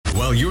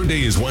while your day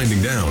is winding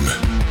down.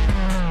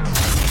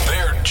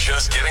 They're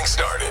just getting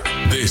started.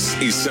 This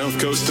is South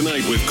Coast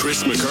Tonight with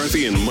Chris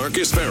McCarthy and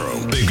Marcus Farrow.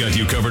 They've got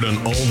you covered on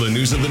all the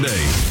news of the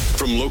day,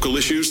 from local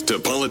issues to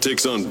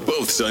politics on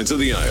both sides of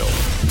the aisle.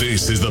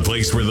 This is the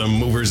place where the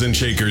movers and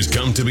shakers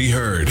come to be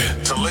heard,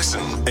 to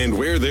listen, and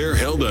where they're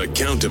held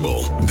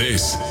accountable.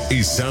 This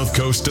is South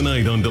Coast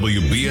Tonight on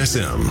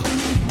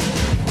WBSM.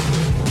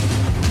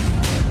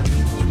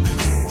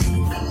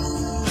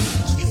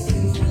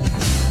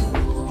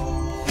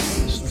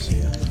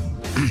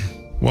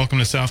 Welcome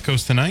to South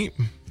Coast Tonight.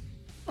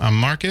 I'm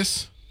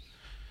Marcus,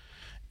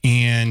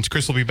 and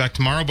Chris will be back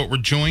tomorrow, but we're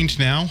joined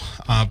now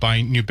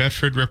by New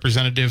Bedford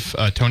Representative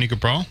Tony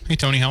Cabral. Hey,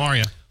 Tony, how are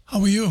you?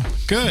 How are you?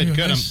 Good,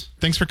 good. Nice.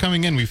 Thanks for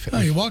coming in.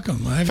 You're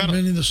welcome. I haven't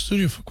been in the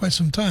studio for quite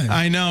some time.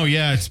 I know,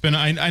 yeah. It's been.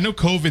 I know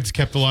COVID's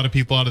kept a lot of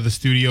people out of the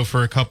studio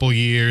for a couple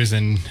years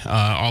and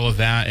all of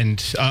that.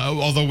 And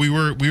although we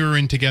were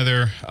in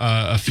together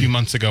a few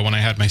months ago when I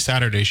had my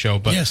Saturday show,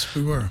 but yes,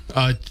 we were.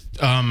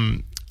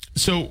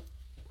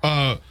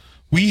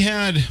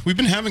 We've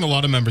been having a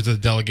lot of members of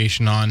the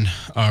delegation on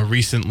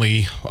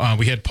recently.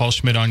 We had Paul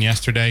Schmidt on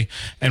yesterday,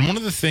 and one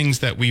of the things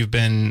that we've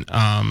been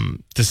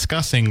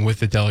discussing with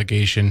the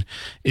delegation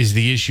is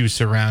the issue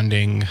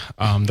surrounding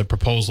the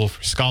proposal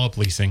for scallop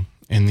leasing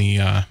in the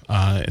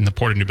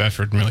Port of New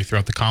Bedford and really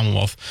throughout the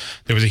Commonwealth.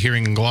 There was a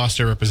hearing in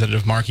Gloucester.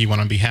 Representative Markey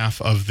went on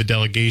behalf of the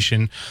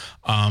delegation.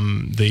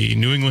 The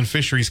New England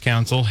Fisheries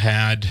Council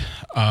had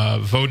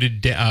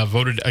voted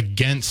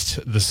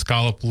against the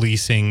scallop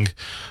leasing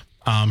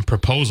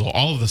proposal,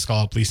 all of the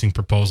scallop leasing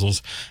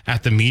proposals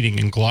at the meeting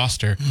in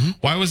Gloucester. Mm-hmm.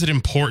 Why was it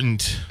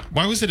important?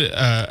 Why was it,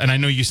 and I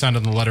know you signed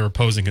on the letter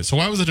opposing it, so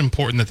why was it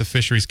important that the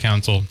Fisheries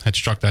Council had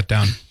struck that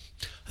down?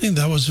 I think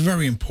that was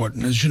very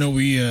important. As you know,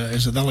 we,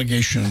 as a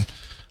delegation,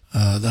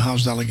 the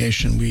House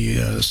delegation, we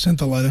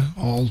sent a letter,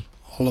 all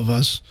of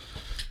us,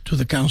 to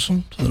the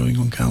council, to the New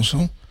England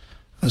Council,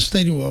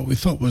 stating what we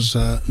thought was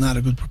not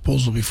a good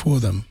proposal before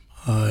them.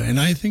 And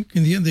I think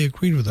in the end they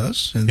agreed with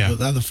us and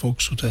with other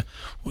folks,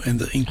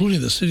 including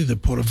the city, the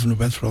Port of New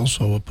Bedford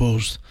also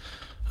opposed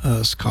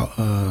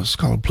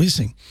scallop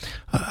leasing.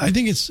 I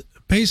think it's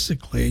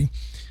basically,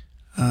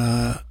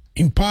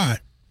 in part,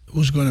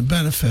 who's going to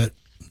benefit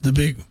the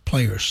big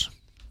players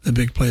in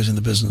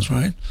the business,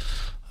 right?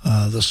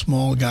 The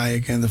small guy,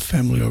 again, the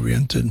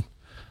family-oriented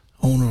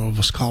owner of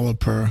a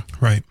scalloper.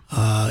 Right.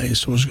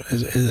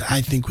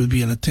 I think would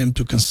be an attempt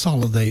to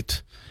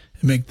consolidate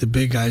and make the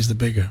big guys the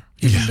bigger.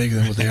 Even bigger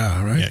than what they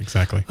are, right? Yeah,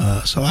 exactly.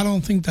 So I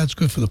don't think that's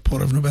good for the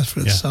Port of New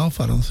Bedford itself.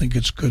 I don't think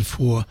it's good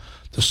for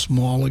the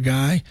smaller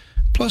guy.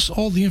 Plus,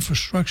 all the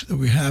infrastructure that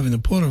we have in the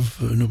Port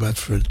of New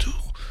Bedford to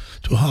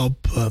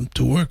help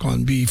to work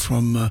on,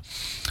 from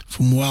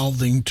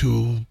welding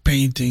to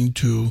painting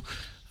to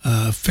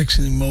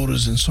fixing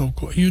motors and so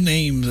forth. You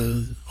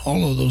name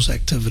all of those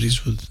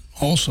activities would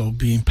also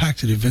be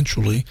impacted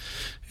eventually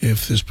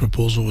if this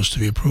proposal was to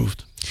be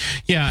approved.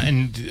 Yeah,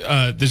 and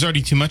there's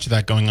already too much of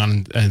that going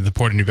on in the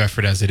Port of New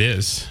Bedford as it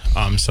is,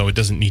 so it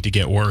doesn't need to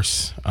get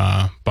worse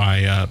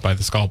by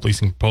the scallop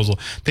leasing proposal.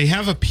 They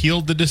have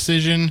appealed the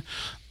decision.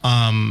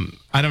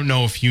 I don't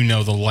know if you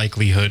know the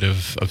likelihood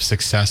of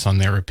success on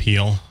their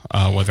appeal,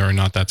 whether or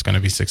not that's going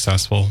to be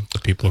successful, the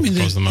people who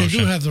propose the motion.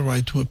 They do have the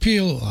right to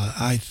appeal.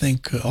 I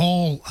think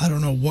I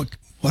don't know what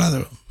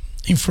other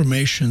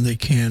information they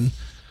can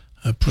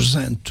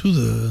present to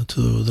the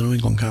New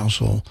England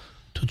Council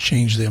to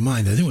change their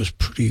mind. I think it was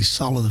pretty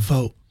solid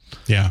vote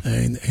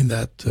in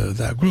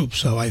that group.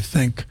 So I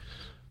think,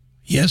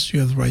 yes, you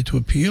have the right to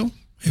appeal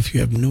if you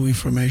have new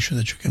information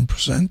that you can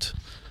present.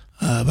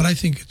 But I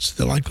think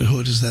the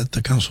likelihood is that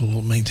the council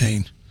will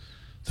maintain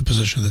the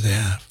position that they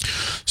have.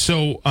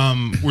 So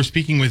we're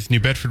speaking with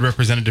New Bedford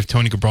Representative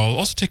Tony Cabral,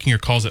 also taking your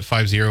calls at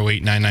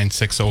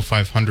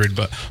 508-996-0500.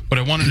 But what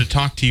I wanted to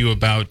talk to you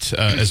about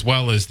as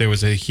well is there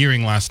was a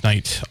hearing last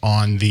night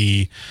on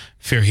the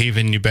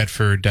Fairhaven New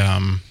Bedford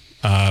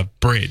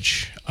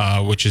bridge,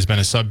 which has been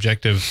a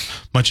subject of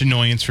much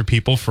annoyance for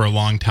people for a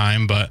long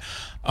time. But,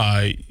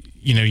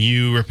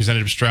 you,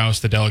 Representative Strauss,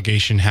 the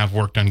delegation, have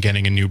worked on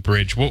getting a new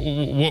bridge.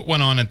 What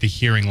went on at the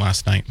hearing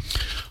last night?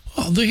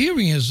 Well, the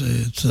hearing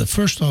it's the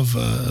first of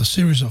a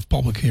series of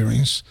public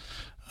hearings.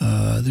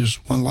 There's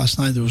one last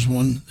night. There was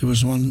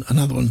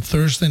another one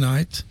Thursday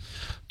night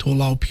to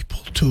allow people,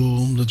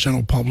 the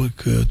general public,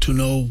 to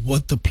know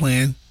what the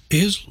plan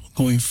is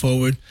going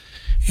forward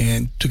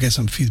and to get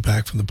some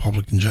feedback from the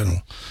public in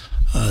general.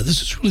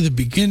 This is really the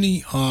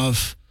beginning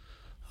of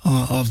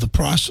the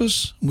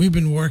process. We've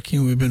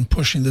been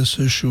pushing this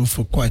issue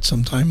for quite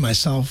some time,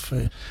 myself,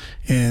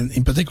 and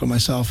in particular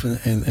myself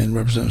and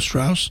Representative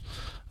Strauss.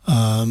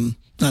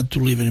 Not to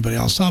leave anybody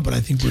else out, but I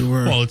think we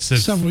were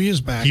several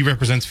years back. He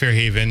represents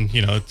Fairhaven.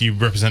 You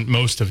represent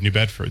most of New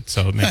Bedford,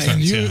 so it makes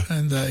sense.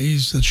 And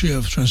he's the chair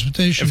of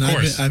transportation. Of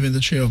course. I've been the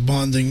chair of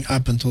bonding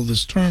up until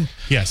this term.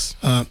 Yes.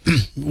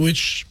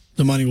 Which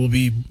the money will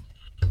be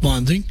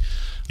bonding.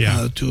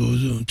 Yeah.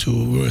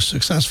 We're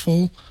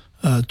successful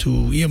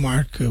to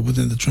earmark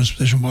within the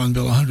transportation bond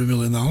bill $100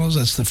 million.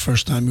 That's the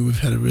first time we've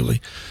had the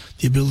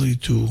ability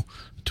to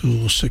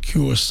to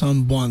secure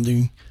some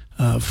bonding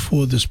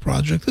for this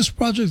project. This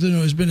project,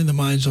 has been in the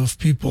minds of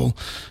people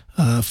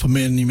for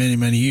many, many,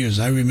 many years.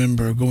 I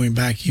remember going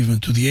back even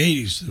to the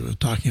 80s, they were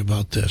talking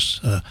about this.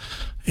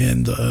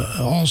 And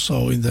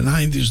also in the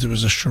 90s, there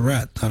was a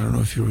charrette. I don't know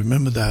if you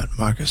remember that,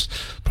 Marcus.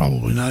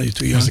 Probably not. You're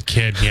too young. I was a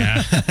kid,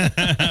 yeah.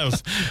 I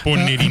was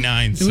born in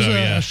 89, so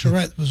yeah. A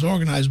charrette. It was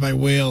organized by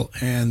Whale,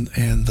 and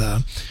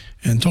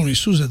Tony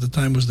Souza at the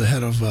time was the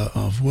head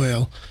of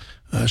Whale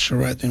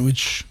charrette, in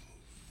which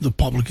the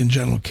public in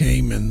general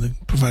came and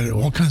provided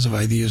all kinds of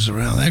ideas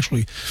around.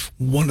 Actually,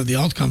 one of the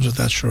outcomes of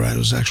that charrette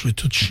was actually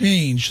to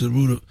change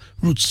the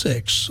Route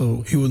 6,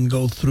 so it wouldn't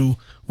go through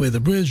where the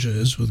bridge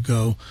is, would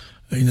go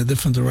in a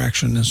different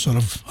direction and sort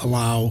of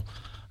allow.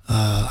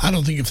 I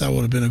don't think if that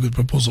would have been a good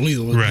proposal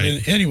either.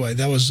 Right. Anyway,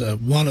 that was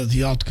one of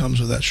the outcomes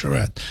of that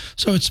charrette.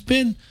 So it's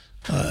been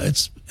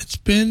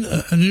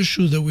an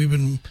issue that we've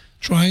been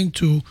trying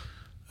to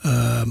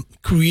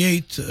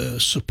create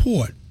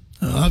support.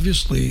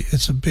 Obviously,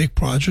 it's a big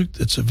project.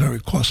 It's a very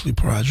costly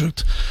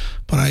project,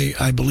 but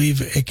I believe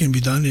it can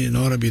be done and it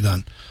ought to be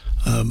done.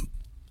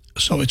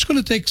 So it's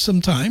going to take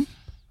some time.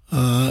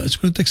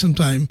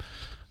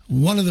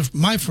 One of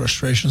my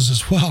frustrations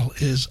as well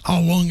is how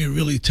long it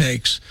really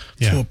takes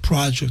for a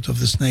project of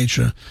this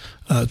nature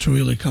to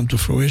really come to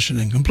fruition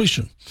and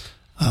completion.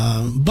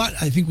 But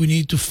I think we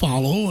need to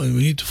follow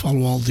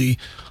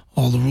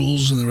all the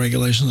rules and the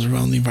regulations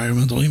around the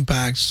environmental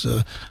impacts,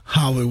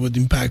 how it would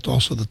impact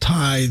also the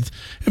tide.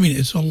 I mean,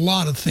 it's a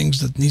lot of things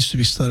that needs to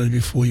be studied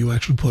before you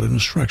actually put a new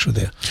structure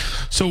there.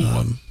 So,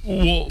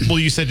 well,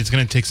 you said it's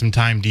going to take some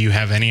time. Do you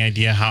have any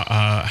idea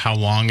how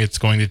long it's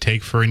going to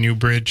take for a new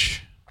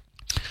bridge?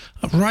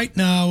 Right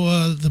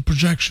now, the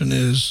projection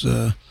is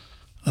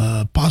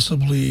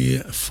possibly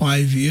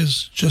 5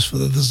 years just for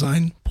the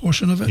design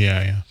portion of it.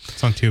 Yeah.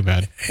 It's not too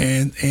bad.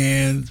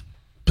 And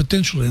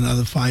potentially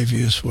another 5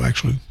 years for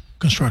actually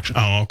construction.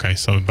 Oh, okay.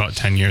 So about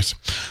 10 years.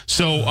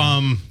 So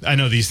I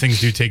know these things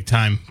do take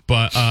time,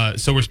 but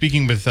so we're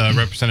speaking with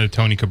Representative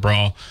Tony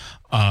Cabral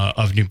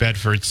of New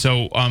Bedford.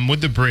 So with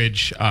the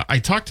bridge, I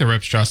talked to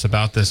Rep. Strauss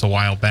about this a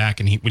while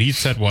back, and what he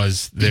said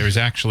was there's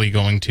actually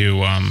going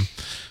to,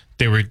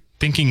 they were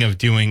thinking of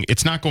doing,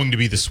 it's not going to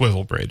be the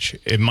swivel bridge.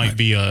 It might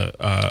be a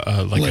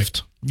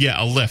lift.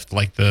 A lift,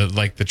 like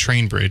the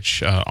train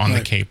bridge on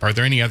the Cape. Are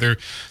there any other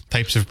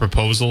types of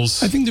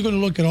proposals? I think they're going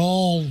to look at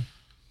all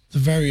the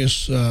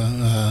various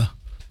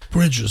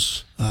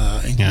bridges,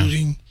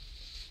 including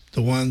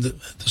the one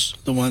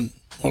more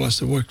or less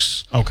that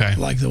works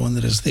like the one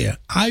that is there.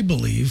 I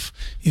believe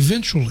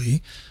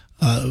eventually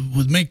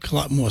would make a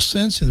lot more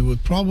sense, and it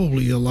would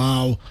probably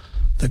allow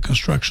the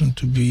construction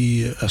to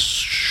be a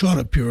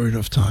shorter period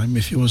of time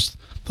if it was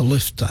the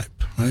lift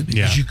type, right?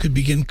 Because you could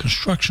begin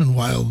construction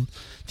while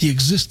the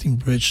existing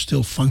bridge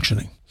still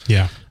functioning.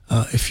 Yeah.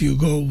 If you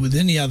go with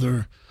any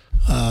other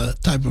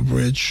type of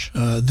bridge,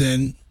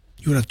 then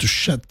you would have to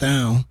shut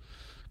down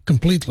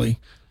completely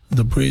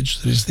the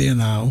bridge that is there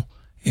now,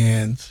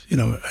 and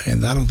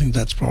I don't think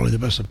that's probably the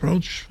best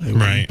approach. It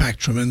would impact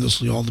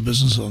tremendously all the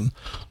business on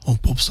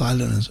Pope's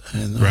Island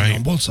and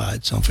on both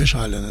sides, on Fish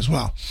Island as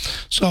well.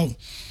 So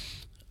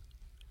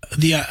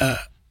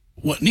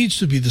what needs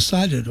to be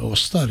decided or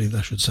studied,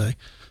 I should say,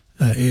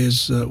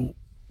 is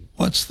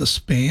what's the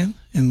span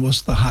and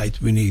what's the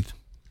height we need.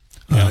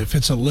 If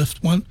it's a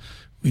lift one,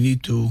 we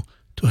need to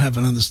have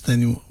an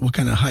understanding what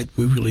kind of height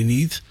we really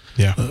need.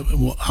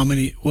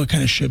 What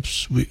kind of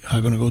ships we are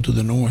going to go to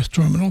the north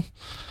terminal,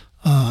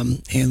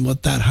 and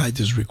what that height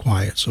is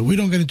required. So we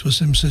don't get into the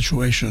same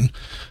situation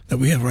that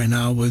we have right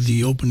now with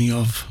the opening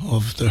of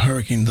the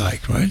Hurricane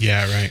Dike, right?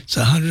 Yeah, right. It's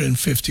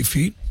 150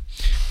 feet,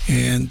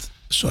 and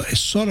so it's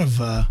sort of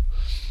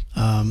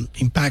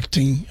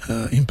impacting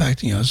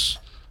us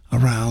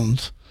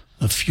around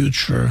a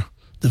future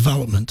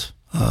development.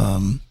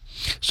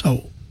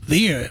 So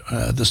there,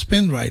 the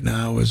spin right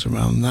now is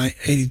around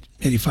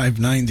 85,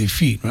 90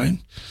 feet, right?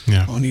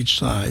 Yeah. On each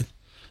side.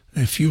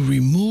 If you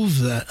remove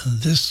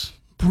this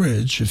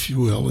bridge, if you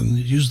will, and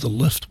use the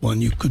lift one,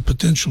 you could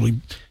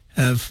potentially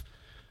have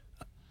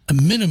a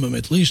minimum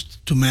at least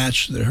to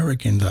match the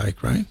Hurricane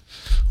Dike, right?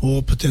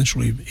 Or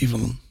potentially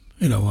even,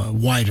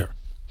 wider.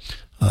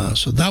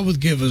 So that would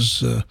give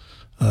us a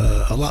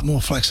lot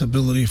more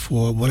flexibility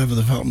for whatever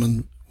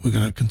development we're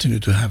going to continue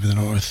to have in the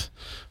North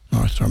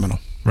Terminal.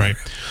 Right.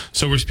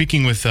 So we're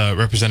speaking with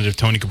Representative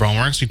Tony Cabral.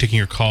 We're actually taking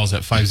your calls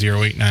at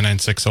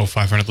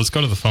 508-996-0500. Let's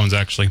go to the phones,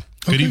 actually.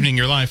 Good evening.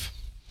 You're live.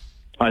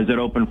 Is it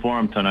open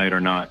forum tonight or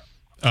not?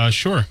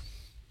 Sure.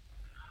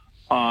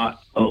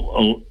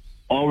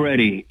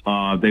 Already,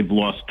 they've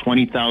lost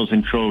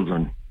 20,000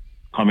 children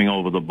coming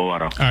over the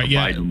border.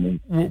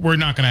 We're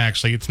not going to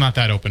actually, it's not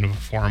that open of a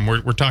forum.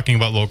 We're talking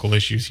about local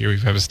issues here. We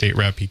have a state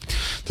rep. He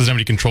doesn't have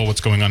any control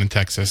what's going on in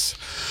Texas.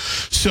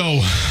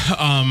 So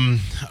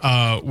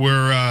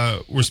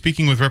we're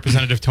speaking with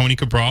Representative Tony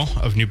Cabral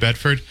of New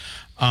Bedford.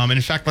 And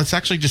in fact, let's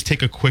actually just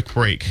take a quick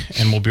break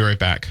and we'll be right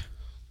back.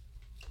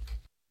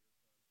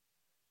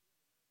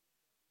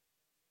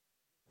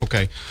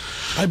 Okay.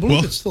 I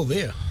believe it's still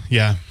there.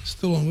 Yeah.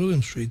 Still on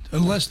William Street,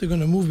 unless they're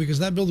going to move because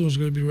that building was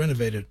going to be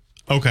renovated.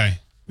 Okay.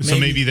 So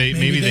maybe they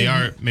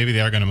are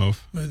going to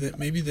move.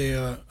 Maybe they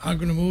are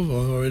going to move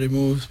or already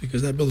moved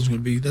because that building's going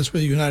to be. That's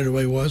where the United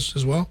Way was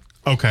as well.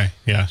 Okay.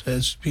 Yeah. So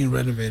it's being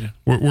renovated.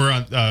 We're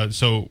on.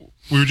 So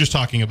we were just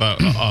talking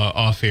about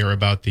off air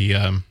about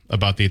the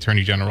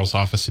Attorney General's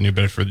office in New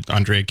Bedford.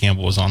 Andrea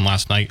Campbell was on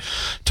last night.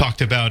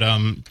 Talked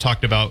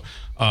about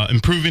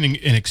improving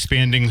and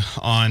expanding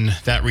on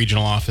that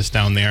regional office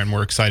down there, and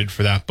we're excited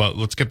for that. But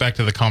let's get back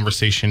to the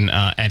conversation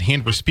at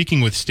hand. We're speaking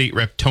with State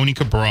Rep Tony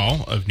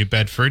Cabral of New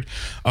Bedford.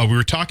 We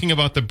were talking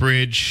about the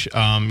bridge.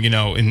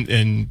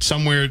 And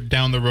somewhere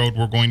down the road,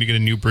 we're going to get a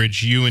new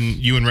bridge. You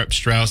and Rep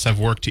Strauss have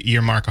worked to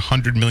earmark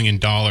 $100 million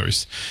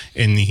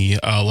in the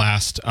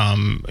last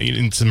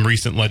in some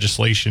recent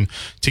legislation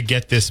to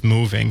get this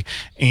moving.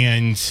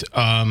 And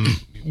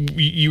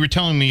you were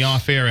telling me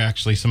off air,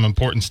 actually, some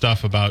important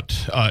stuff about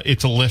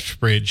it's a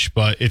lift bridge,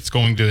 but it's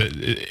going to.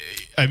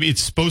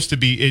 It's supposed to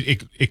be.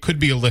 It could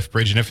be a lift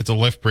bridge, and if it's a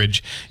lift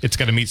bridge, it's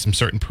got to meet some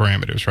certain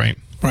parameters, right?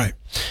 Right.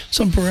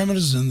 Some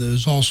parameters, and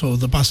there's also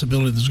the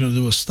possibility there's going to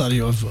do a study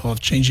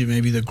of changing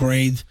maybe the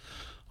grade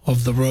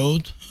of the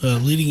road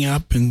leading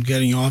up and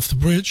getting off the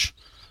bridge.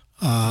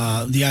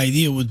 The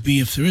idea would be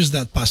if there is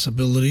that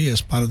possibility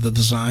as part of the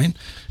design,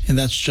 and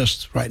that's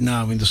just right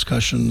now in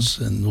discussions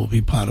and will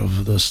be part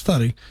of the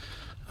study,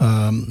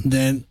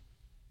 then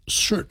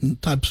certain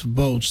types of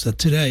boats that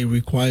today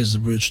requires the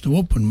bridge to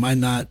open might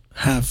not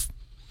have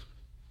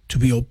to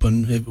be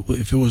open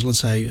if it was, let's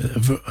say,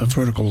 a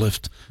vertical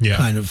lift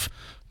kind of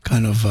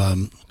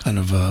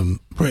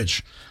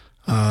bridge.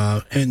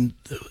 And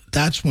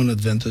that's one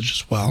advantage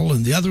as well.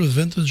 And the other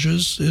advantage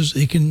is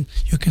you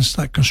can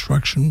start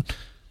construction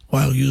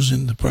while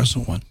using the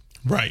present one.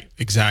 Right,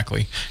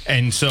 exactly.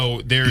 And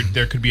so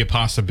there could be a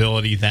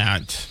possibility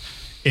that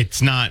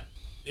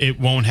it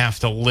won't have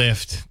to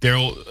lift.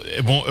 It'll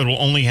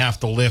only have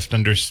to lift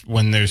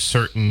when there's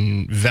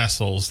certain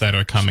vessels that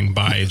are coming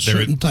by.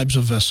 Certain types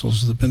of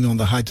vessels, depending on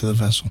the height of the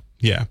vessel.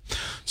 Yeah.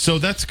 So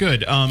that's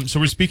good. So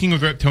we're speaking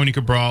with Rep. Tony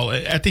Cabral.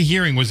 At the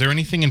hearing, was there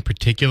anything in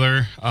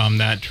particular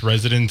that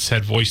residents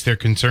had voiced their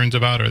concerns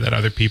about, or that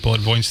other people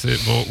had voiced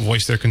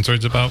their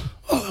concerns about?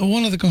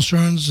 One of the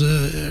concerns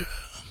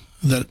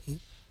that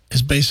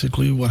is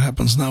basically what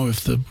happens now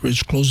if the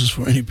bridge closes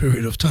for any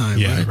period of time.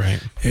 Yeah,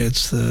 right.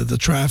 It's the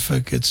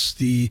traffic. It's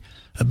the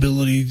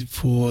ability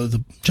for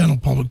the general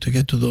public to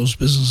get to those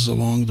businesses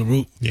along the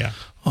route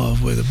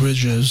of where the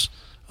bridge is.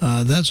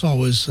 That's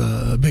always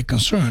a big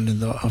concern.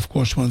 And of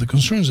course, one of the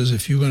concerns is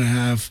if you're going to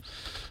have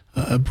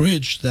a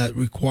bridge that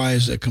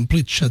requires a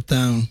complete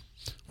shutdown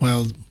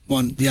while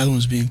the other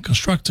one's being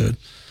constructed,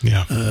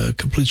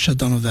 complete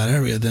shutdown of that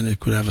area, then it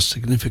could have a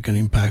significant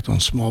impact on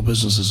small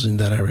businesses in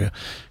that area.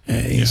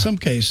 In some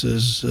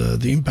cases,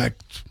 the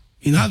impact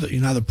in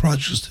other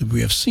projects that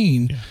we have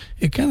seen,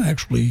 it can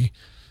actually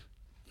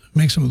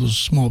make some of those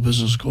small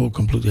businesses go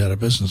completely out of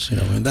business.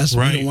 And that's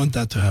we don't want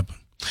that to happen.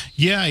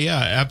 Yeah,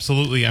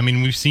 absolutely. I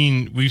mean, we've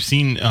seen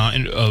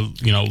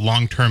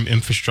long-term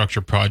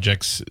infrastructure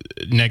projects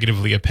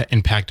negatively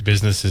impact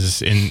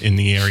businesses in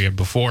the area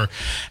before.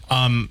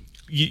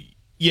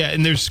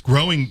 And there's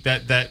growing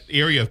that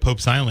area of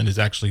Pope's Island is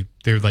actually,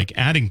 they're like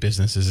adding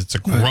businesses. It's a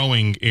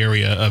growing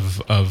area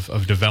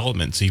of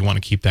development, so you want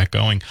to keep that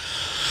going.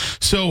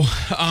 So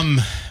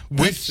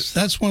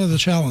that's one of the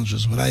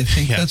challenges, but I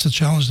think that's a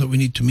challenge that we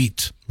need to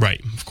meet.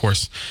 Right, of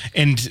course.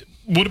 And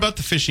what about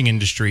the fishing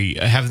industry?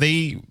 Have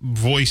they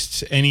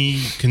voiced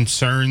any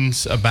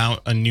concerns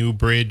about a new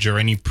bridge or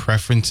any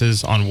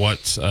preferences on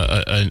what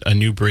a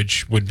new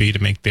bridge would be to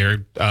make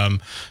their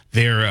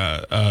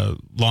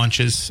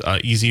launches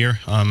easier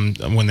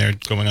when they're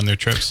going on their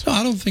trips? No,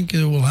 I don't think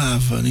it will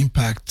have an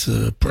impact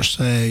per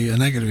se, a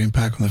negative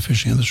impact on the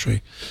fishing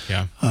industry.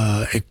 Yeah,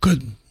 it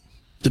could,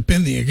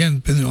 depending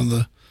on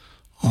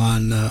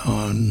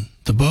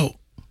the boat.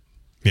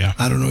 Yeah,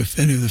 I don't know if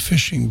any of the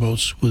fishing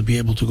boats would be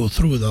able to go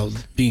through without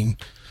the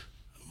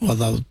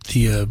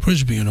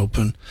bridge being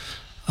open,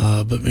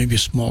 but maybe a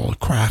small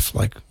craft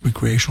like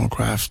recreational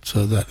craft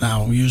that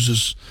now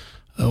uses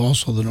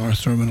also the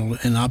North Terminal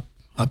and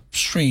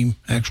upstream,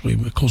 actually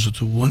closer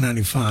to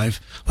 195,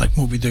 like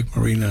Moby Dick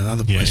Marina and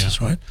other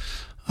places, right?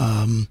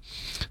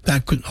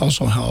 That could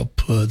also help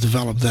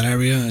develop that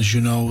area. As you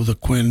know, the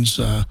Quins,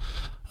 the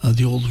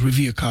old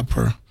Revere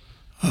Copper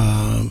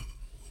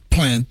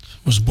plant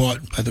was bought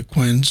by the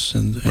Quins,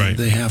 and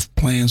they have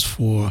plans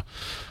for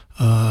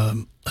a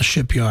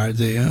shipyard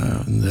there,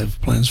 and they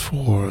have plans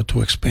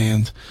to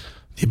expand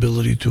the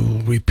ability to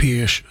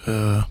repair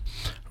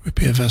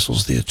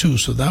vessels there too.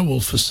 So that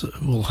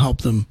will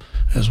help them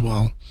as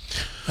well.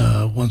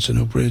 Once a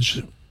new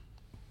bridge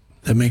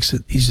that makes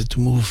it easy to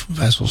move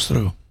vessels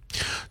through.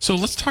 So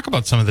let's talk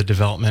about some of the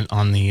development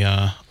on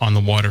the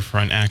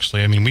waterfront.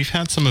 Actually, I mean, we've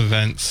had some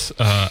events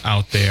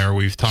out there.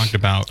 We've talked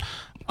about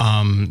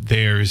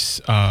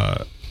there's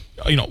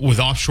with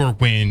offshore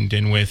wind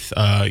and with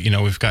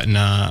we've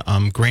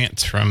gotten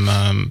grants from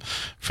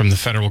the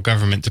federal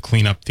government to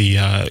clean up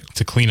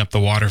the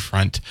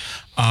waterfront.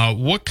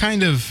 What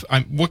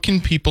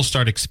can people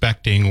start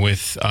expecting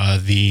with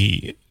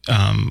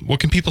what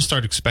can people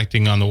start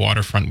expecting on the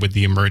waterfront with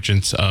the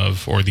emergence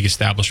of or the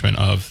establishment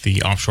of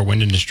the offshore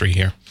wind industry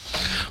here?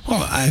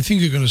 Well, I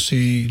think you're going to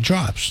see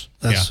jobs.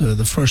 That's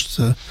the first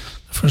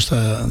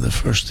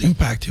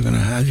impact you're going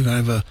to have. You're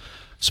going to have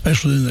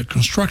especially in the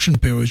construction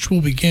period, which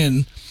will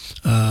begin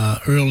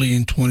early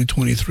in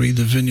 2023,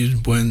 the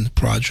Vineyard Wind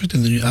project,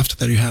 and then after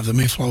that you have the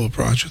Mayflower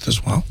project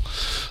as well.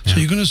 So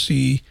you're going to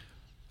see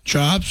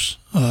jobs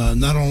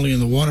not only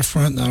in the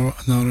waterfront, not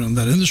only in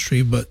that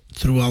industry, but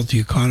throughout the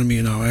economy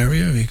in our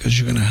area, because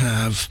you're going to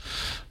have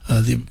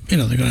they're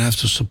going to have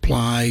to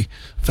supply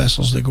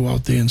vessels that go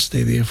out there and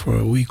stay there for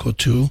a week or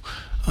two.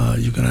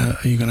 You're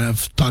gonna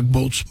have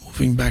tugboats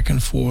moving back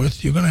and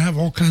forth. You're gonna have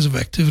all kinds of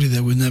activity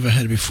that we never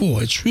had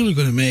before. It's really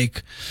going to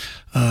make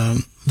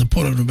the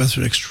Port of New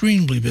Bedford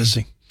extremely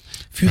busy.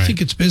 If you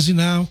think it's busy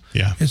now,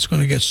 it's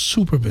going to get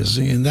super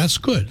busy, and that's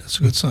good. That's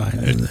a good sign.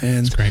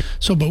 And great.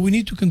 So, but we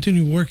need to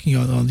continue working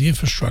on the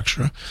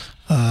infrastructure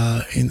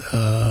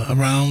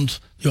around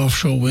the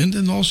offshore wind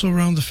and also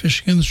around the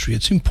fishing industry.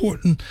 It's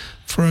important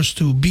for us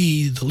to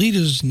be the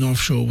leaders in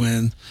offshore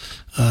wind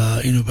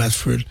in New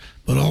Bedford,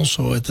 but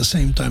also at the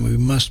same time we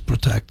must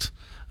protect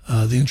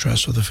the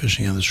interests of the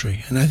fishing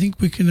industry. And I think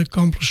we can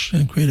accomplish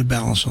and create a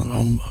balance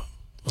on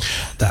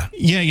that.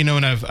 Yeah,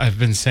 and I've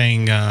been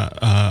saying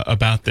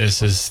about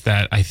this is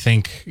that I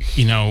think,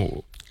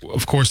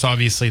 of course,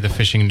 obviously the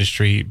fishing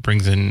industry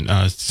brings in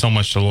so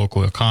much to the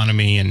local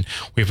economy, and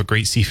we have a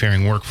great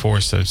seafaring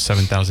workforce of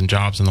 7,000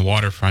 jobs on the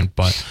waterfront.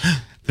 But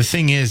the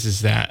thing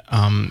is that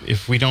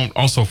if we don't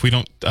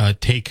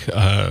take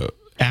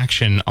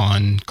action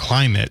on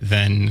climate,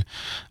 then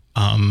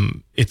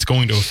it's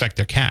going to affect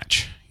their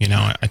catch.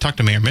 I talked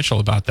to Mayor Mitchell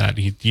about that.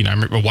 I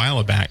remember a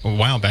while back,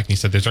 and he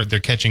said they're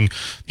catching,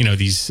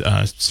 these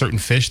certain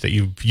fish that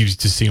you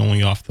used to see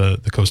only off the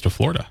coast of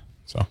Florida.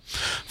 So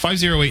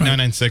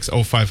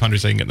 508-996-0500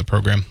 is how you can get in the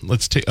program.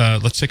 Let's take a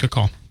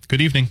call.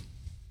 Good evening.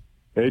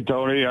 Hey,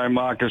 Tony. I'm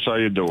Marcus. How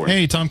you doing?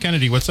 Hey, Tom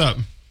Kennedy. What's up?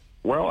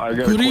 Well, I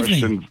got Good a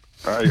question. Evening.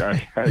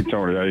 Hey,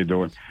 Tony. How you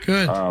doing?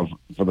 Good.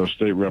 For the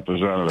state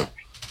representative.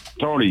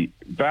 Tony,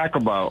 back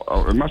it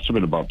must have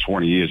been about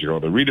 20 years ago,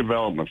 the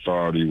Redevelopment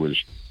Authority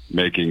was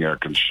making a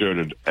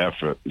concerted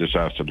effort, this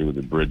has to do with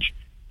the bridge,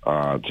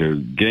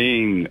 to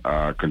gain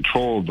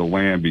control of the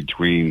land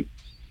between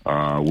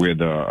where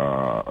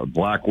the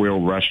Black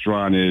Whale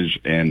restaurant is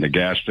and the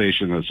gas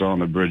station that's on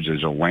the bridge.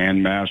 There's a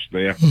landmass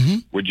there. Mm-hmm.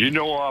 Would you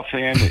know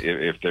offhand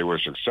if they were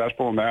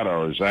successful in that,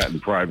 or is that in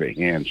private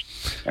hands?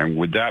 And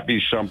would that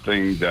be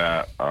something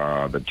that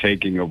the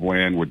taking of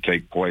land would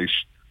take place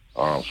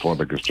for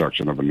the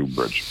construction of a new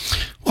bridge?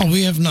 Well,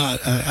 we have not,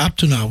 up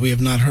to now, we have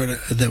not heard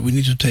that we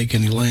need to take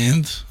any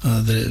land,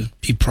 that it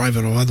be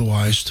private or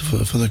otherwise,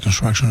 for the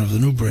construction of the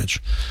new bridge.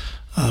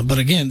 But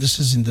again, this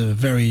is in the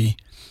very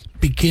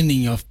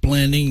beginning of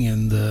planning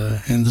and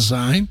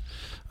design.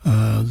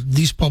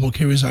 These public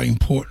hearings are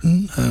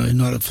important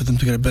in order for them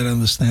to get a better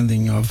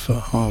understanding of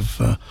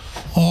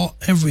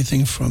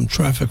everything from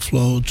traffic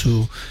flow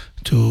to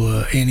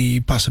any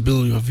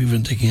possibility of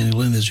even taking any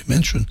land, as you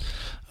mentioned.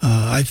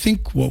 I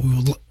think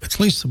at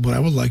least what I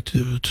would like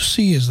to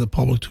see is the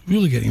public to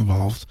really get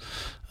involved.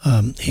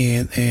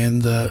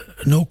 And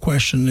no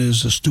question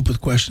is a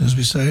stupid question, as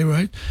we say,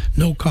 right?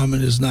 No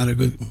comment is not a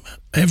good.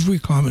 Every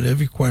comment,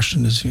 every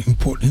question is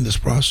important in this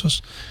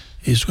process.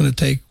 It's going to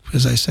take,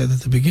 as I said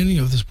at the beginning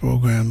of this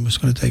program, it's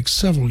going to take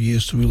several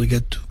years to really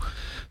get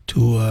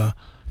to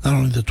not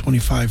only the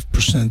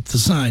 25%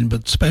 design,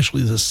 but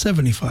especially the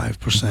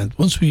 75%.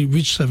 Once we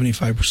reach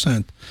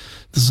 75%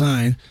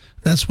 design,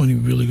 that's when you're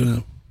really going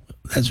to.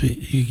 That's when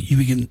you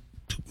begin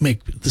to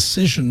make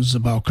decisions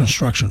about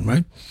construction,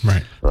 right?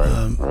 Right.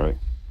 Right.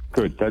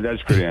 Good.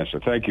 That's a good answer.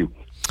 Thank you.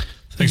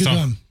 Thanks,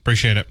 Tom.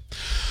 Appreciate it.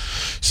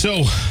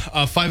 So,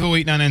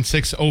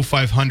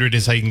 508-996-0500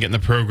 is how you can get in the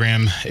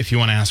program. If you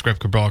want to ask Rep.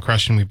 Cabral a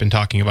question, we've been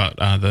talking about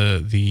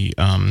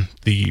the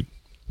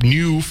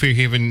new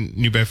Fairhaven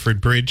New Bedford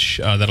Bridge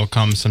that'll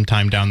come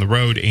sometime down the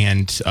road,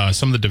 and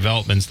some of the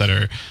developments that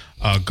are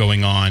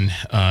going on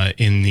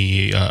on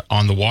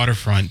the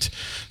waterfront.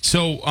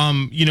 So,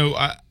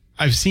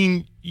 I've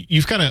seen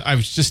you've got I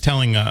was just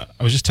telling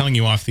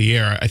you off the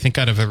air. I think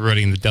out of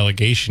everybody in the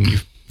delegation,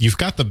 you've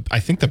got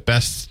the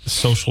best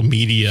social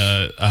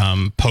media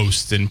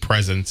posts and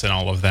presence and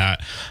all of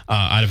that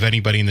out of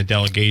anybody in the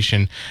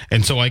delegation.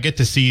 And so I get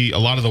to see a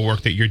lot of the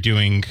work that you're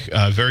doing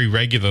very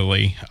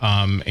regularly.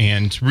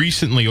 And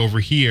recently over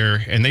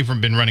here, and they've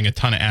been running a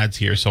ton of ads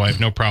here, so I have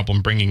no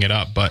problem bringing it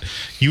up. But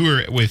you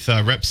were with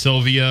Rep.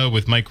 Sylvia,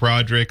 with Mike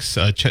Rodricks,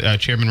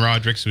 Chairman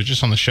Rodricks, who was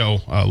just on the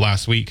show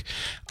last week.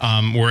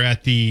 We're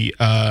at the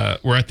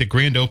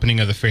grand opening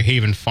of the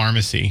Fairhaven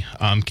Pharmacy.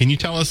 Can you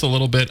tell us a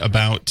little bit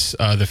about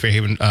the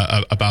Fairhaven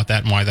about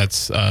that and why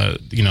that's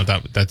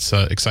that's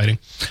exciting?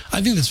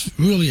 I think that's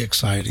really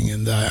exciting,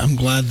 and I'm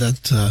glad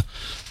that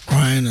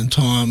Brian and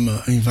Tom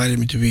invited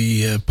me to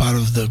be part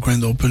of the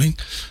grand opening.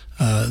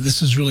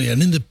 This is really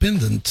an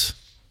independent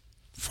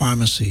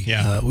pharmacy.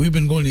 Yeah. We've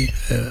been going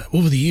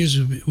over the years.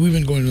 We've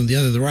been going in the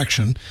other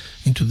direction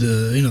into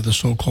the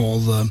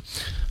so-called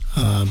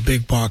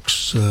big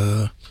box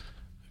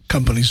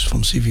companies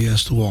from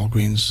CVS to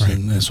Walgreens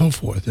and so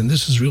forth. And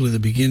this is really the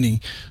beginning.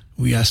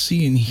 We are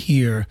seeing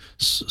here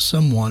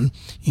someone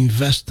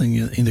investing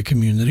in the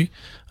community,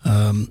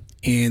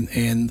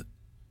 and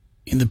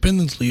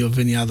independently of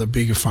any other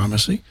bigger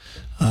pharmacy.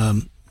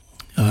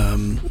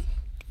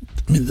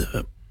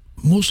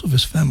 Most of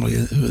his family,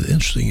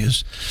 interesting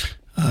is,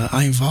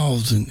 are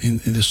involved in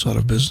this sort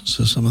of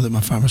business. Some of them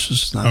are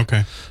pharmacists, not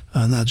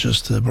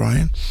just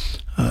Brian.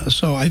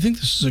 So I think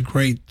this is a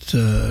great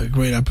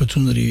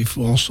opportunity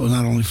for also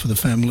not only for the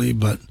family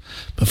but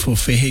for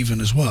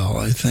Fairhaven as well.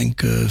 I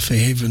think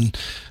Fairhaven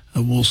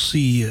will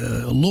see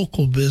a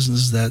local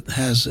business that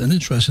has an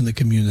interest in the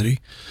community,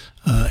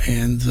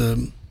 and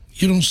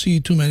you don't see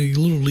too many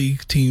little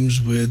league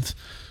teams with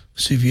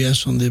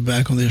CVS on their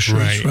back on their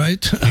shirts,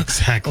 right?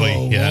 Exactly.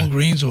 Or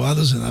Walgreens or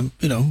others, and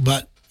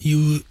but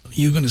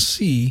you're going to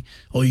see,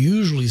 or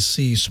usually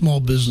see, small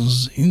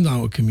businesses in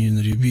our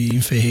community, be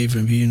in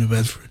Fairhaven, be in New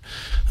Bedford.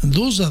 And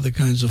those are the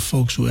kinds of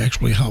folks who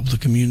actually help the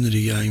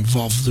community, are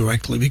involved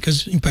directly,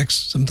 because it impacts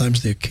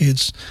sometimes their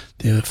kids,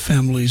 their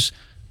families,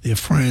 their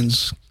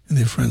friends, and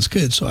their friends'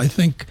 kids. So I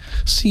think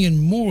seeing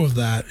more of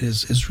that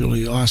is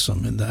really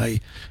awesome.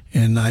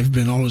 And I've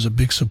been always a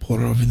big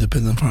supporter of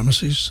independent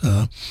pharmacies.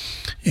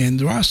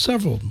 And there are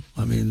several.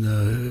 I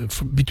mean,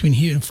 between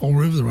here and Fall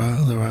River,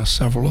 there are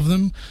several of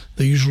them.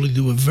 They usually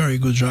do a very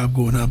good job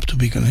going up to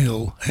Beacon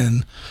Hill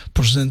and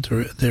present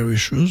their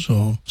issues,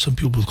 or some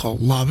people call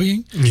it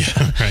lobbying.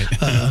 Yeah,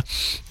 right.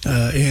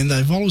 And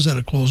I've always had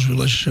a close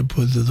relationship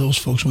with those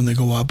folks when they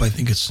go up. I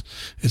think it's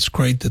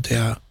great that they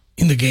are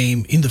in the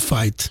game, in the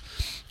fight,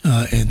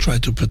 and try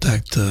to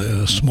protect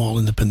small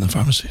independent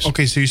pharmacies.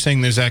 Okay, so you're saying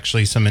there's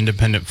actually some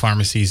independent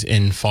pharmacies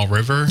in Fall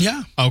River?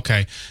 Yeah.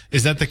 Okay,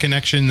 is that the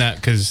connection?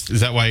 Is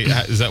that why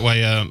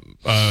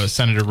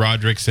Senator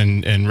Rodericks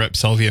and Rep.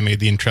 Sylvia made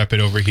the Intrepid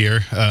over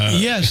here?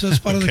 Yes, that's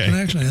part of the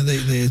connection. And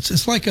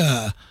it's like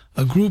a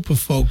group of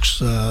folks.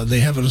 They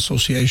have an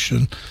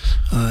association,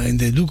 and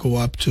they do go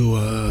up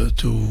to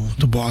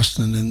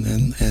Boston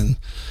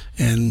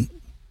and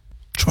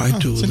try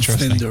to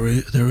defend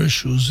their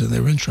issues and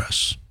their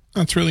interests.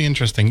 That's really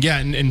interesting. Yeah,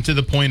 and to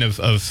the point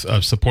of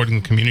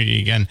supporting the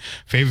community again,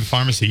 Fairhaven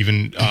Pharmacy,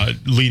 even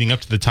leading up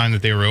to the time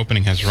that they were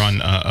opening, has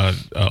run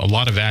a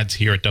lot of ads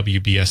here at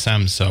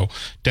WBSM. So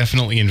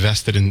definitely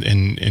invested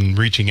in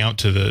reaching out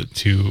to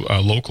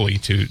locally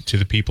to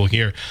the people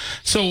here.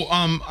 So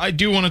I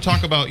do want to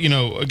talk about,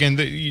 again,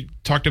 you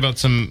talked about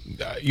some.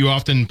 You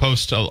often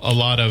post a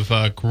lot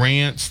of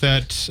grants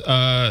that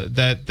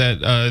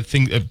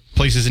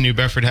places in New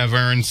Bedford have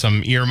earned,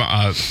 some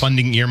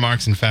funding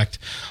earmarks. In fact,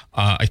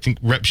 I think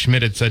Rep.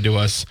 Schmidt had said to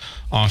us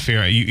off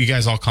here, you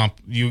guys all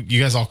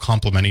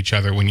compliment each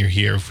other when you're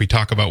here. If we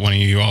talk about one of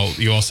you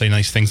all say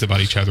nice things about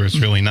each other. It's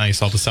really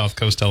nice, all the South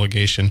Coast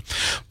delegation.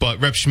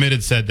 But Rep. Schmidt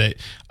had said that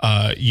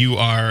you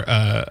are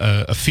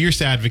a fierce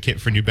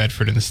advocate for New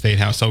Bedford in the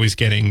Statehouse, always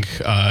getting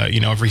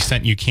every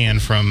cent you can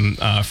from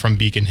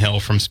Beacon Hill,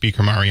 from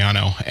Speaker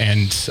Mariano.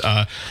 And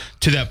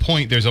to that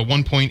point, there's a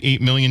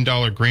 $1.8 million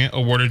grant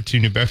awarded to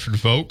New Bedford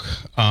Voc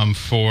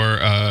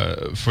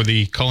for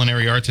the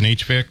Culinary Arts and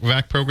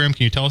HVAC program.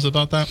 Can you tell us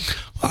about that?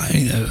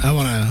 I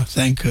want to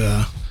thank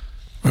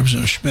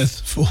Representative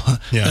Smith for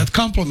that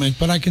compliment,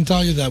 but I can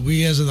tell you that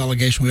we as a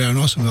delegation, we are an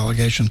awesome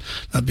delegation,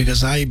 not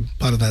because I'm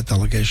part of that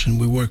delegation.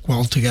 We work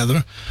well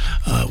together.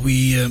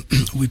 We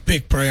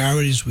pick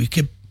priorities. We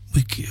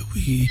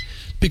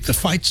pick the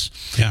fights.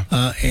 Yeah.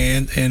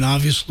 And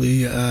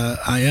obviously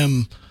I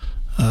am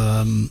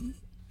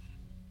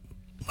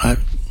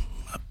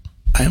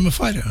a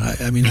fighter.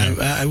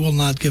 I will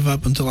not give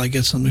up until I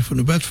get something for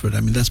New Bedford.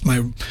 I mean, that's my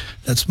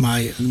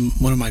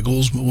one of my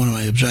goals. One of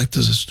my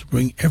objectives is to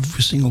bring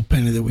every single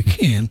penny that we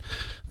can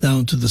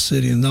down to the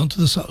city and down to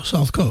the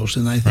South Coast.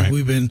 And I think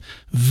we've been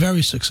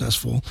very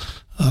successful,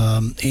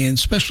 and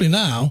especially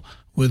now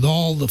with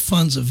all the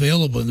funds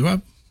available. And there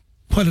are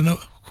quite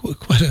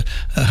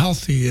a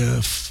healthy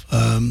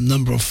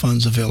number of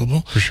funds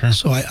available. For sure.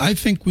 So I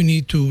think we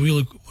need to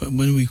really,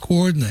 when we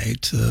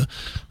coordinate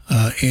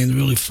and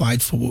really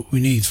fight for what we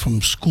need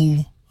from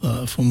school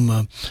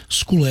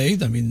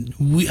aid. I mean,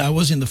 I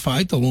was in the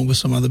fight along with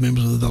some other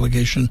members of the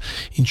delegation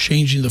in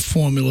changing the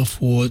formula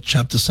for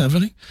Chapter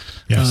 70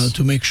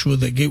 to make sure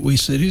that gateway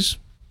cities,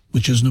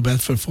 which is New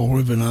Bedford, Fall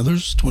River, and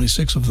others,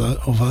 26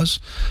 of us,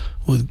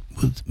 would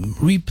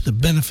reap the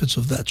benefits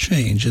of that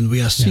change, and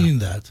we are seeing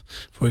that.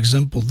 For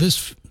example,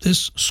 this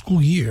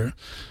school year,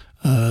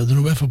 the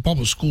New Bedford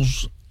Public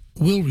Schools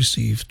will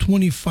receive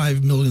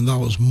 $25 million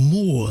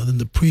more than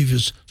the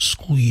previous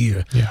school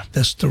year. Yeah.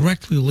 That's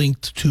directly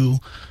linked to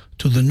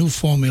the new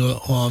formula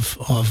of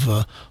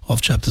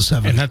Chapter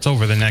 7. And that's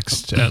over the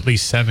next at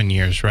least 7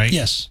 years, right?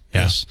 Yes.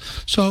 Yeah. Yes.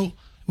 So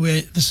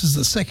this is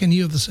the second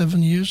year of the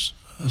 7 years.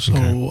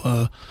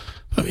 So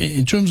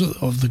in terms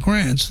of the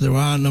grants, there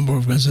are a number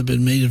of grants that have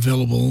been made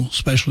available,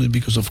 especially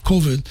because of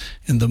COVID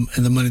and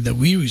the money that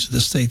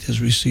the state has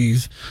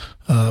received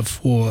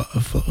for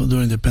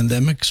during the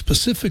pandemic,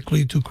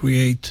 specifically to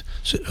create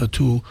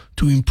to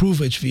improve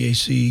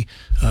HVAC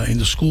in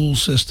the school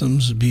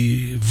systems,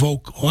 be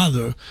VOC or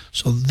other.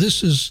 So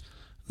this is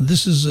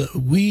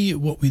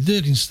what we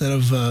did. Instead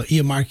of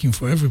earmarking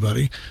for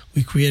everybody,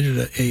 we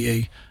created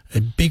a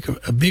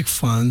big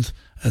fund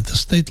at the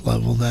state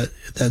level that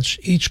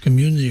each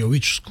community or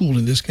each school,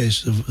 in this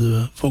case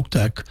the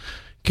VOCTEC,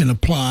 can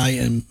apply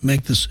and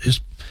make this.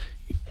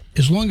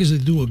 As long as they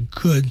do a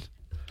good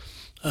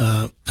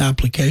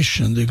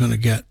application, they're going to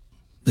get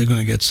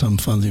some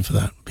funding for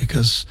that,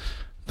 because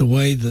the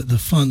way that the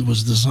fund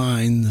was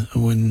designed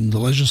when the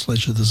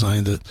legislature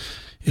designed it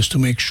is to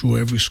make sure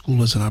every school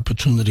has an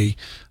opportunity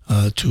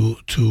to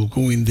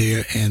go in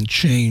there and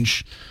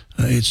change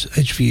its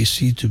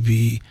HVAC to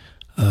be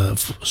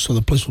so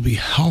the place will be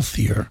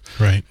healthier,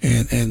 right?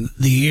 And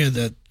the air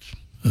that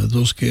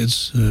those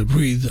kids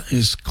breathe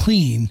is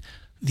clean.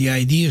 The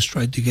idea is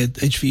try to get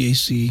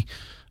HVAC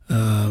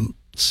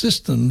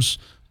systems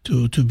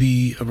to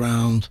be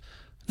around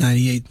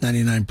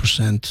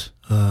 98-99%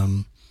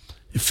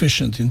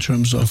 efficient in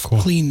terms of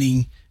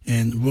cleaning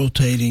and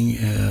rotating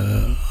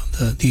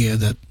the air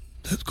that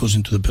goes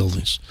into the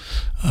buildings,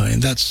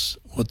 and that's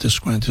what this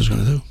grant is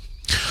going to do.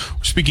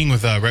 We're speaking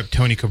with Rep.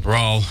 Tony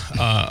Cabral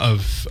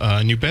of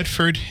New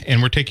Bedford,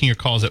 and we're taking your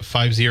calls at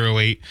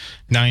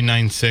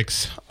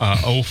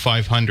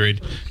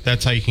 508-996-0500.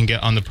 That's how you can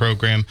get on the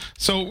program.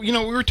 So, we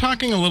were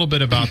talking a little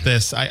bit about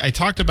this. I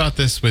talked about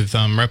this with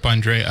Rep.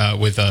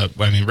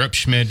 Rep.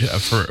 Schmid.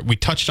 We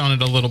touched on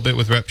it a little bit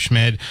with Rep.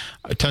 Schmid.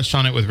 I touched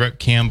on it with Rep.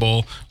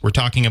 Campbell. We're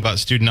talking about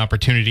Student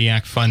Opportunity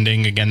Act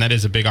funding. Again, that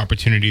is a big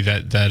opportunity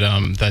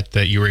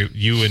that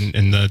you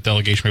and the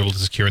delegation were able to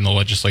secure in the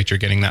legislature,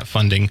 getting that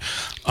funding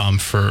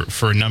for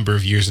a number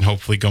of years and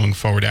hopefully going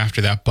forward after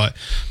that. But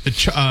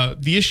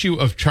the issue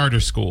of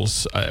charter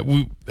schools,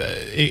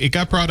 it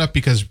got brought up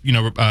because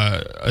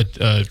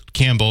Andrea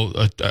Campbell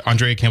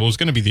is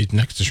going to be the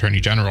next Attorney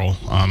General,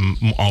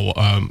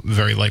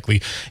 very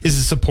likely, is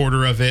a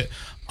supporter of it.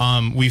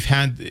 We've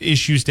had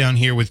issues down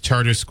here with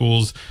charter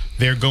schools.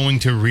 They're going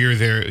to rear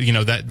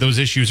those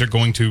issues are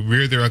going to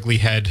rear their ugly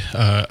head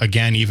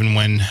again,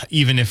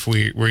 even if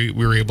we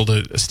were able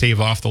to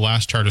stave off the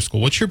last charter school.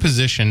 What's your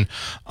position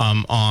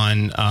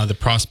on the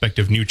prospect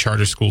of new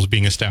charter schools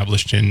being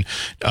established in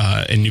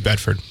New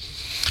Bedford?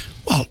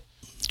 Well,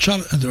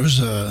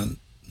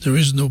 there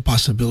is no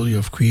possibility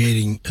of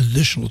creating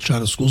additional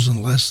charter schools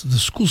unless the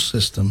school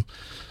system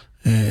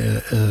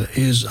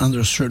is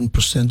under a certain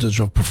percentage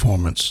of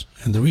performance,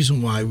 and the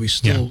reason why we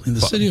still in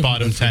the city of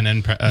bottom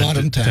 10%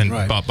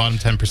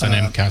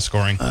 MCAS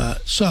scoring.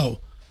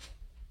 So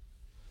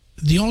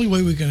the only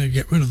way we're going to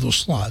get rid of those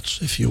slots,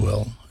 if you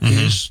will,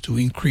 is to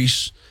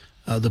increase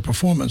the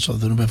performance of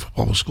the New Bedford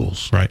Public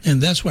Schools, right?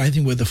 And that's where I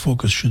think where the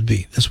focus should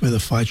be. That's where the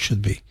fight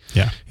should be.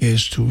 Yeah,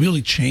 is to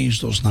really change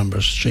those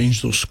numbers,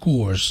 change those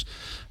scores,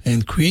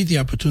 and create the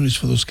opportunities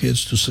for those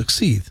kids to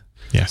succeed.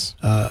 Yes,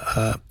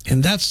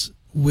 and that's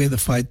where the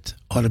fight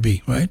ought to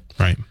be, right?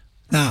 Right.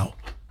 Now,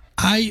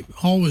 I've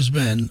always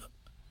been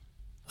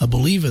a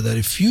believer that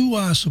if you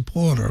are a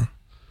supporter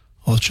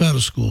of charter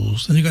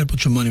schools, then you got to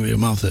put your money where your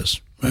mouth is,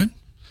 right?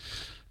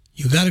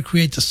 You got to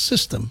create a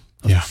system,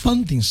 a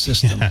funding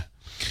system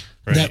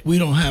that we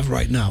don't have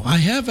right now. I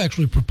have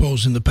actually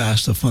proposed in the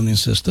past a funding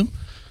system,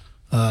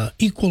 but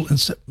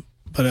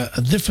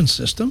a different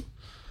system,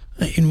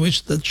 in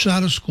which the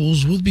charter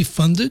schools would be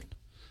funded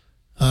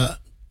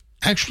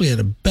actually at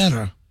a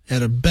better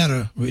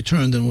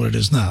return than what it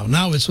is now.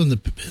 Now it's on the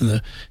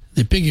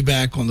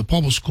piggyback on the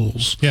public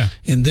schools. Yeah.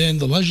 And then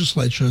the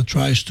legislature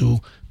tries to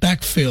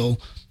backfill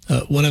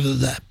whatever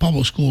that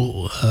public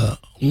school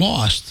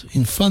lost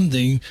in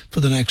funding for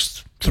the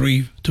next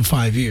 3 to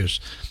 5 years.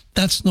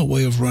 That's no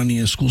way of running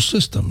a school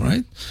system,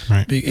 right?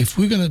 Right. If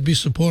we're going to be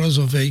supporters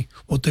of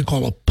what they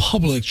call a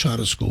public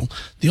charter school,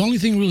 the only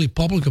thing really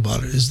public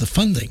about it is the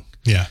funding.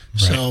 Yeah.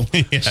 Right. So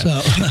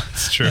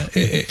it's true.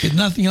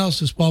 Nothing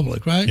else is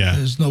public, right? Yeah.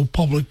 There's no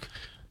public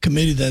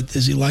committee that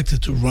is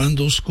elected to run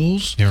those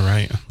schools. You're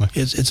right.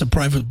 It's a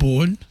private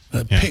board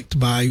picked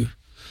by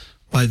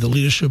the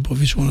leadership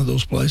of each one of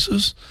those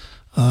places,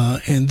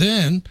 and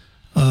then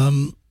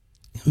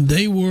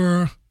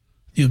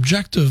the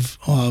objective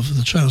of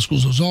the charter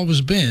schools has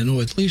always been,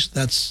 or at least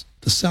that's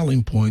the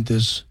selling point,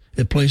 is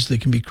a place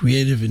that can be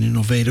creative and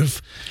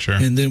innovative. Sure.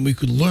 And then we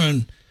could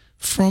learn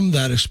from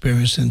that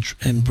experience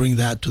and bring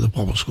that to the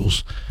public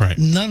schools. Right.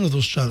 None of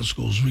those charter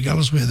schools,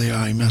 regardless where they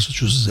are in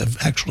Massachusetts, have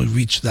actually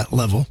reached that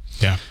level.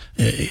 Yeah.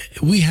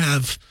 We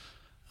have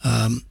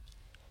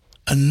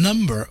a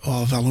number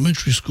of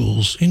elementary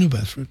schools in New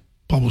Bedford,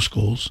 public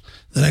schools,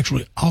 that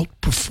actually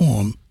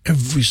outperform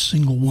every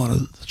single one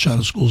of the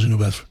charter schools in New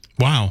Bedford.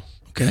 Wow.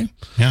 Okay?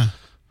 Yeah.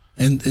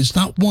 And it's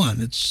not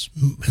one, it's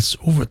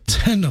over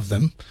 10 of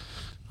them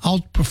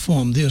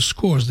outperform their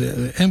scores.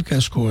 Their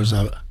MCAS scores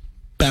are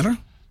better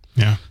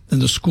than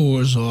the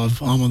scores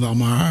of Ahmed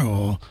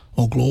Almar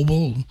or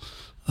Global.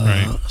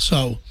 Right.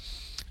 So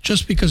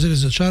just because it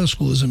is a charter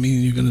school doesn't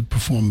mean you're going to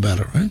perform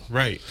better, right?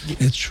 Right.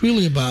 It's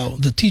really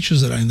about the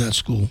teachers that are in that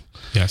school.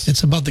 Yes.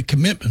 It's about the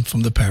commitment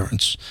from the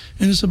parents,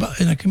 and it's about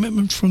a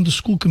commitment from the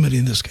school committee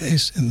in this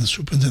case, in the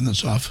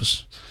superintendent's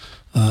office.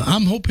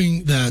 I'm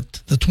hoping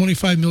that the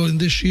 $25 million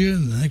this year,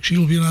 and the next year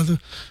will be another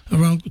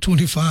around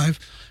 25,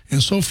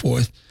 and so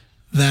forth,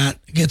 that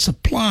gets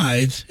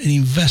applied and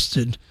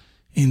invested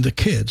in the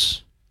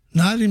kids,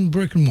 not in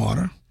brick and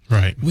mortar.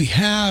 Right. We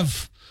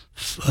have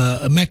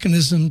a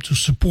mechanism to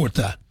support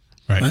that.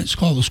 Right. It's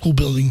called the School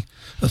Building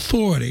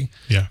Authority.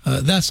 Yeah.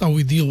 That's how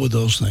we deal with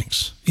those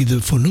things, either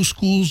for new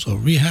schools or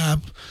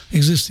rehab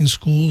existing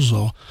schools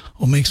or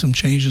make some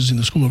changes in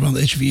the school around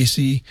the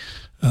HVAC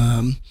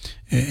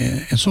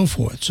and so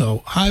forth.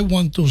 So I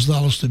want those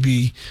dollars to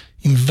be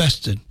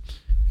invested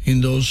in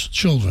those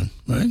children,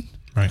 right?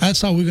 Right.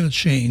 That's how we're going to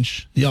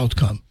change the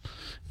outcome.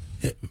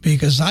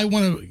 Because I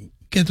want to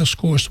get the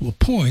scores to a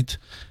point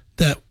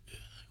that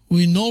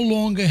we no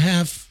longer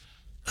have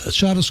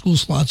charter school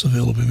slots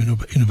available in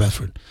New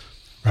Bedford.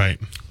 Right.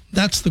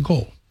 That's the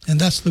goal. And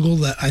that's the goal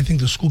that I think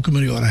the school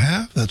committee ought to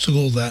have. That's the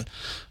goal that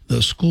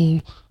the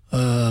school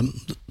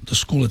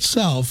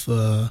itself,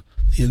 the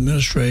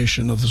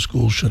administration of the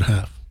school should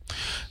have.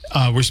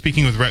 We're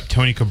speaking with Rep.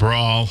 Tony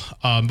Cabral.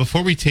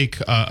 Before we take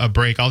a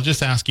break, I'll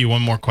just ask you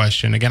one more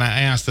question. Again,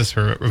 I asked this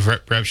for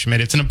Rep. Schmidt.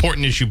 It's an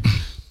important issue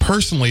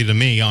personally to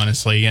me,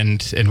 honestly,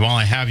 and while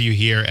I have you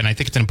here, and I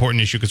think it's an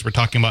important issue because we're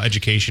talking about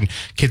education.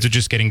 Kids are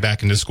just getting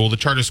back into school. The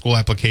charter school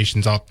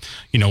applications,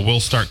 will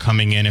start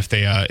coming in if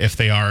they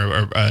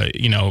are,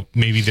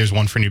 maybe there's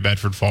one for New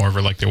Bedford Fall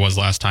River like there was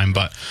last time.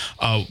 But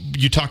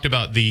you talked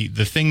about the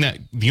thing that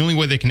the only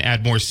way they can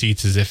add more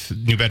seats is if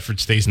New Bedford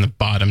stays in the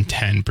bottom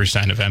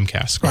 10% of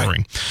MCAS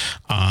scoring,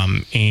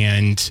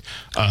 and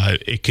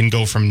it can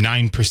go from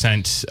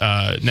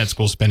 9% net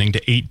school spending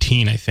to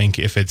 18%, I think,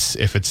 if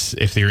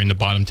they're in the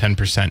bottom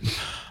 10%.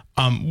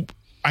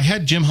 I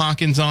had Jim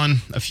Hawkins on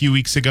a few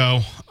weeks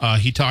ago.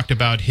 He talked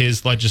about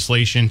his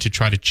legislation to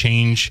try to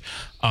change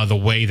the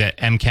way that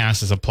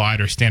MCAS is applied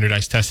or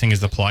standardized testing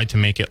is applied to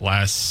make it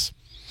less,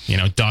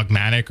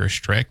 dogmatic or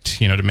strict,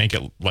 to make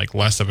it like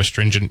less of a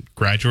stringent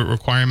graduate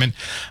requirement.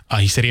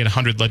 He said he had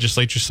 100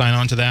 legislatures sign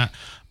on to that.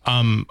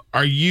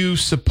 Are you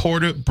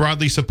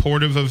broadly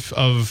supportive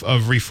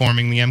of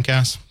reforming the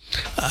MCAS?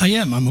 I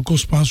am. I'm a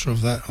co-sponsor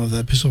of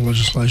that piece of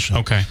legislation.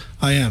 Okay.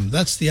 I am.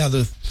 That's the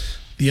other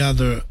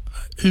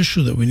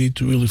issue that we need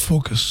to really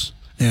focus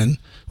in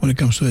when it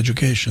comes to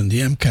education, the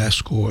MCAS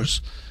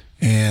scores,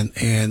 and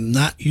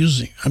not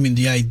using. I mean,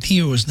 the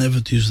idea was never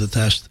to use the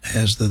test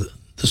as the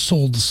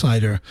sole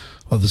decider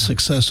of the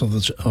success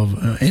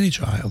of any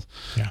child,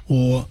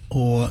 or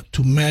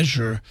to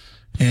measure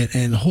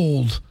and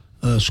hold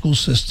school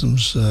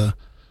systems to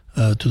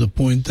the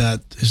point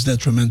that is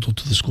detrimental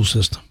to the school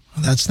system.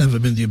 That's never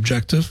been the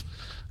objective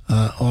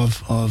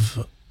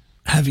of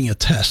having a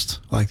test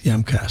like the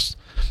MCAS.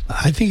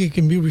 I think it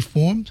can be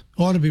reformed,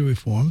 ought to be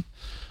reformed,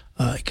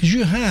 because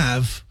you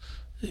have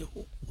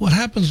what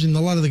happens in a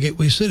lot of the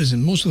gateway cities,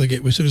 and most of the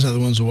gateway cities are the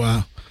ones who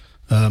are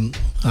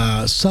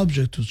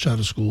subject to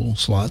charter school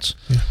slots,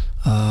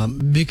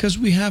 because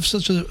we have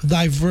such a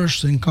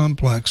diverse and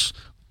complex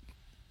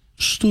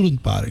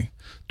student body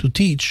to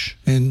teach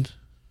and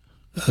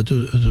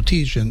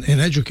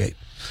educate.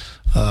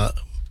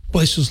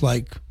 Places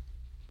like,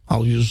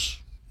 I'll use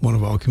one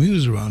of our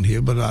communities around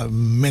here, but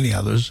many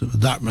others.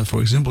 Dartmouth,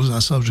 for example, is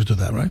not subject to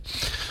that, right?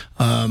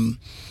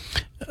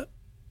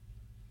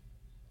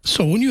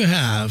 So when you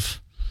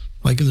have,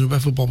 like in the New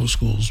Bedford Public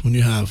Schools, when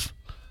you have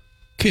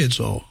kids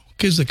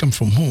that come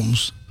from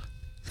homes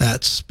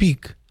that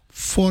speak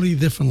 40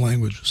 different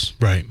languages,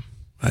 right,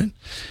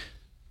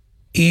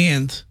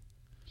 and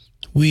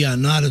we are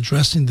not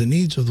addressing the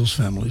needs of those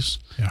families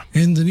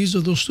and the needs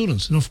of those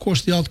students, and of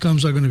course the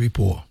outcomes are going to be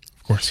poor.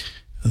 Of course.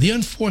 The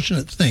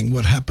unfortunate thing,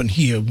 what happened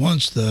here,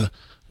 once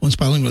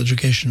bilingual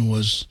education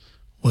was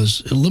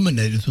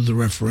eliminated through the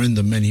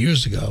referendum many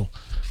years ago,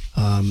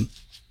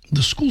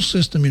 the school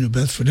system in New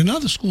Bedford and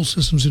other school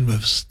systems in New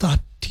Bedford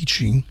stopped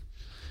teaching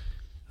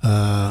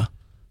how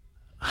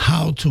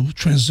to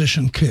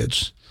transition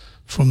kids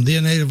from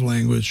their native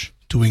language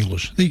to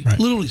English. They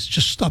literally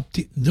just stopped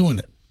doing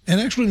it. And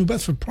actually, New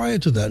Bedford, prior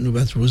to that, New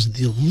Bedford was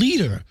the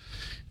leader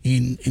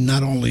in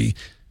not only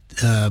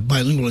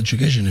bilingual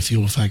education, if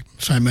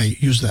I may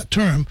use that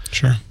term,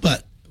 sure,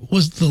 but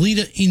was the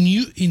leader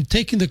in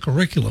taking the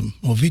curriculum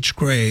of each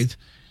grade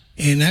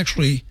and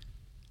actually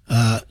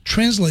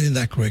translating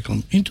that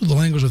curriculum into the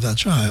language of that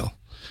child.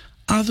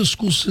 Other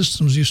school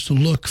systems used to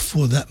look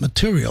for that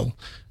material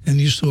and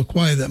used to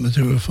acquire that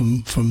material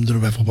from the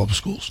New Bedford Public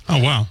Schools.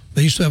 Oh, wow.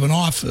 They used to have an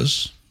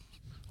office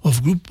of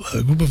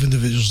a group of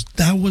individuals.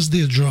 That was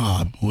their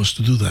job, was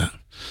to do that.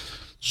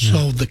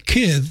 So the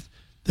kid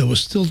that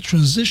was still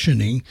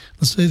transitioning,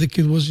 let's say the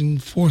kid was in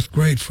 4th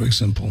grade, for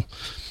example,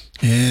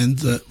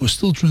 and was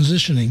still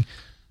transitioning,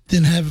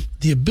 didn't have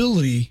the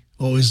ability,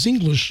 or his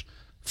English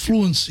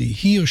fluency,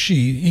 he or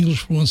she,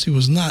 English fluency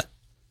was not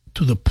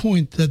to the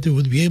point that they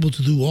would be able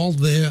to do all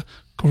their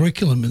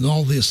curriculum and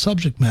all their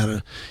subject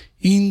matter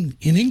in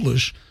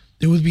English,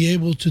 they would be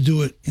able to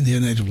do it in their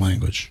native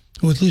language,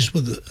 or at least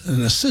with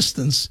an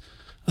assistance,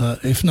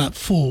 if not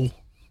full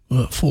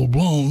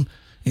blown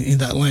in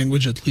that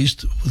language, at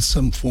least with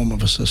some form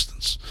of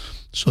assistance.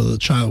 So the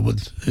child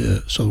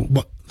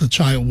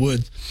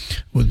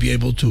would be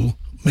able to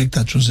make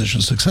that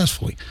transition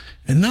successfully.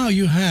 And now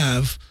you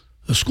have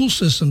a school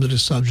system that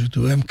is subject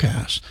to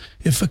MCAS.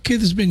 If a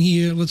kid has been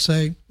here, let's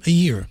say, a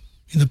year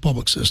in the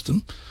public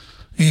system,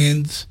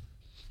 and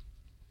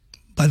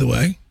by the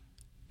way,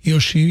 he or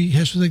she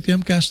has to take the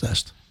MCAS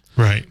test.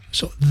 Right.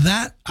 So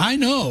that I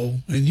know,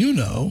 and you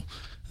know,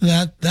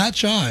 that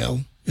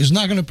child is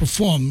not going to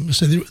perform,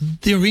 say,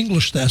 their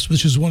English test,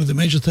 which is one of the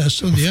major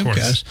tests on the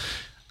MCAS.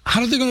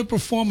 How are they going to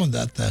perform on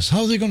that test?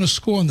 How are they going to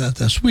score on that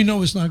test? We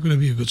know it's not going to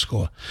be a good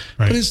score.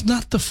 Right. But it's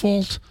not the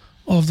fault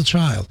of the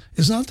child.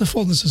 It's not the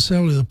fault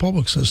necessarily of the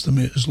public system,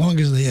 as long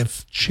as they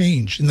have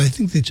changed. And I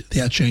think they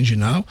are changing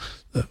now.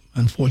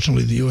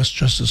 Unfortunately, the U.S.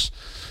 Justice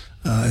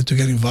had to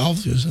get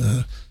involved,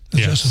 the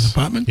Justice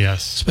Department,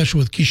 especially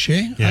with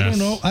Quiche. Yes.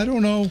 I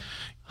don't know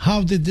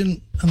how they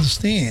didn't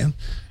understand.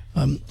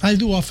 I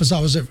do office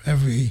hours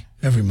every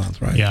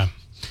month, right? Yeah.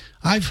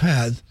 I've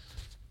had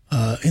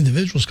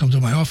individuals come to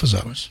my office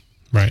hours.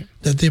 Right.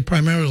 That their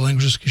primary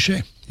language is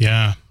Quiche.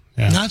 Yeah.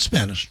 Not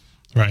Spanish.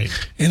 Right.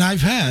 And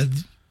I've had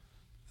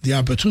the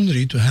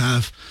opportunity to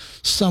have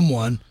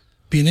someone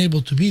being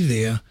able to be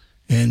there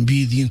and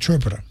be the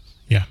interpreter.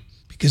 Yeah.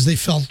 Because they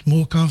felt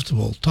more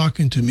comfortable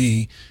talking to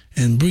me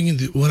and bringing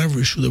whatever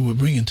issue they were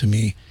bringing to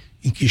me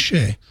in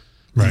Quiche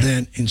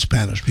than in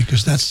Spanish,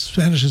 because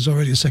Spanish is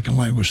already a second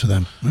language to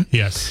them. Right?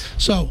 Yes.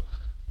 So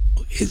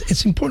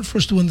it's important for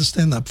us to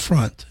understand up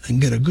front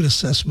and get a good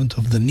assessment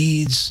of the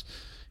needs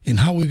and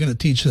how we're going to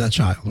teach that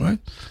child, right?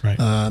 Right.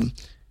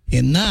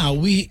 And now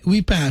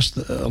we passed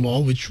a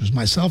law, which was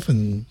myself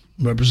and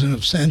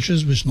Representative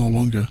Sanchez, which no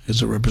longer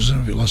is a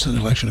representative. He lost an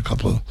election a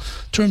couple of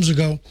terms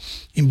ago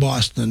in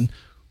Boston.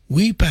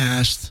 We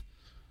passed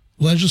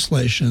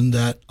legislation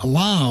that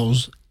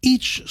allows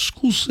each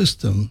school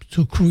system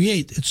to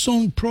create its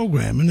own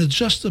program and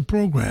adjust the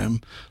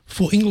program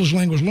for English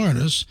language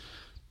learners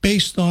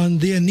based on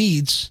their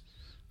needs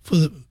for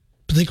the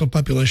particular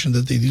population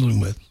that they're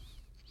dealing with.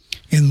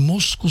 And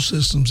most school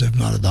systems have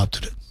not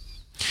adopted it.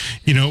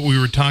 You know, we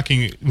were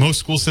talking, most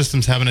school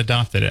systems haven't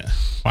adopted it.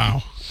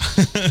 Wow.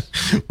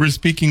 We're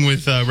speaking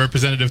with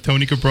Representative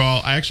Tony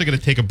Cabral. I actually got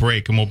to take a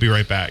break, and we'll be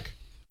right back.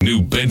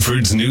 New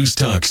Bedford's News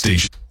Talk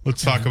Station.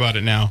 Let's talk about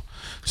it now.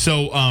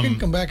 So, you can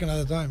come back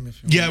another time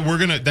if you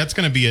want. Yeah, that's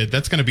gonna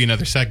be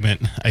another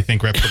segment, I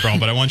think, Rep. Cabral.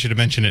 But I want you to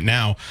mention it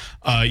now.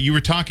 You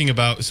were talking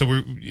about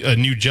we're a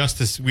new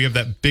justice. We have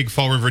that big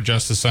Fall River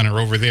Justice Center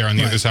over there on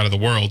the other side of the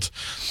world.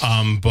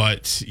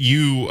 But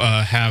you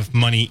have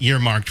money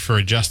earmarked for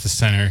a justice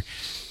center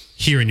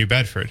here in New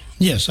Bedford.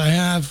 Yes, I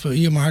have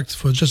earmarked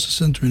for Justice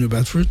Center in New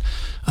Bedford,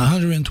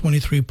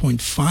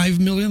 $123.5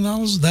 million.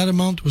 That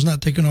amount was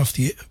not taken off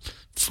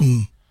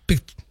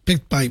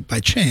picked by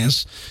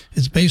chance.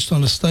 It's based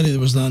on a study that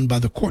was done by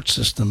the court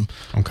system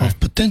of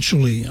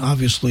potentially,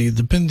 obviously,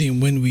 depending on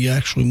when we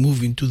actually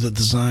move into the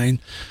design.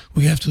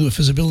 We have to do a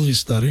feasibility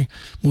study,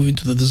 move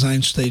into the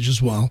design stage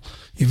as well.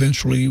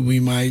 Eventually,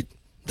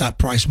 that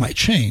price might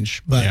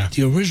change, but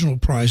the original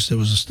price that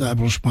was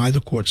established by the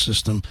court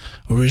system,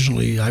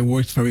 originally I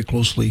worked very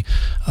closely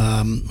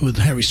with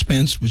Harry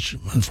Spence, which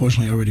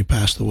unfortunately already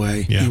passed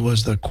away. He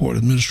was the court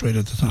administrator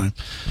at the time.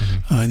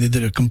 And they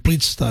did a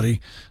complete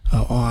study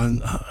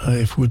on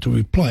if we were to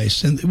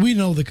replace. And we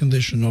know the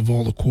condition of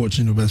all the courts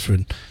in New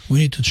Bedford. We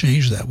need to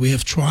change that. We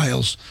have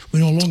trials. We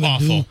no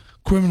longer do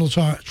criminal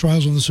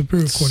trials on the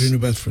Superior Court in New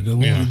Bedford. What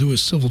we do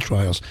is civil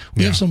trials.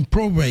 We have some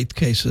probate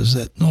cases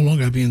that no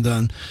longer are being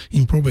done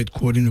in probate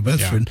court in New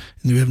Bedford,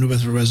 and we have New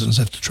Bedford residents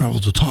have to travel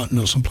to Taunton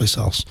or someplace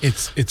else.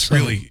 It's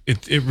really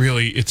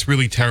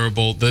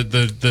terrible.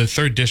 The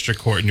third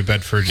district court in New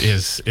Bedford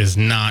is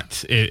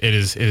not. It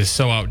is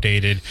so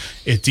outdated.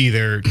 It's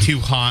either too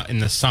hot in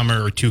the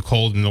summer or too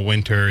cold in the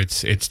winter.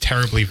 It's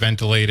terribly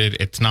ventilated.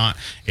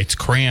 It's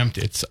cramped.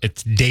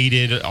 It's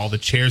dated. All the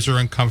chairs are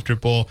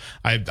uncomfortable.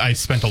 I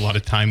spent a lot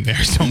of time there,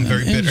 so I'm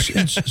very bitter.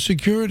 And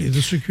security,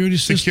 the security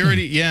system.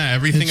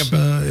 Everything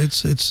about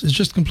it's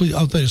just completely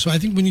outdated. So I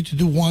think we need to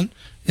do one.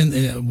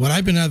 And what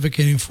I've been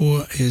advocating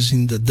for is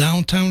in the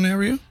downtown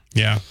area.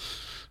 Yeah.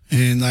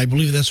 And I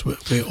believe that's where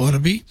it ought to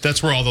be.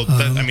 That's where all the.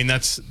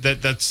 That's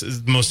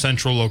the most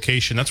central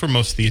location. That's where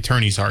most of the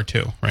attorneys are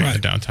too, right? The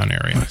downtown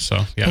area. Right. So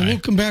yeah. But we'll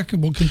come back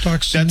and we can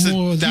talk some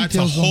more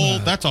details on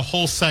that. That's a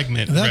whole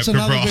segment. That's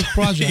another big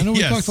project. I know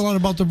we talked a lot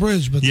about the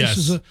bridge, but this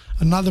is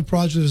another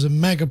project. It's a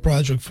mega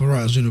project for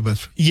us in New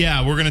Bedford.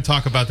 Yeah, we're going to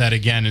talk about that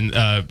again, and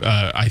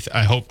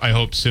I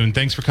hope soon.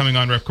 Thanks for coming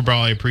on, Rep.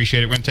 Cabral. I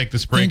appreciate it. We're going to take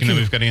this break, and then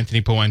we've got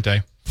Anthony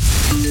Puente.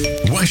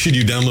 Why should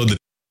you download the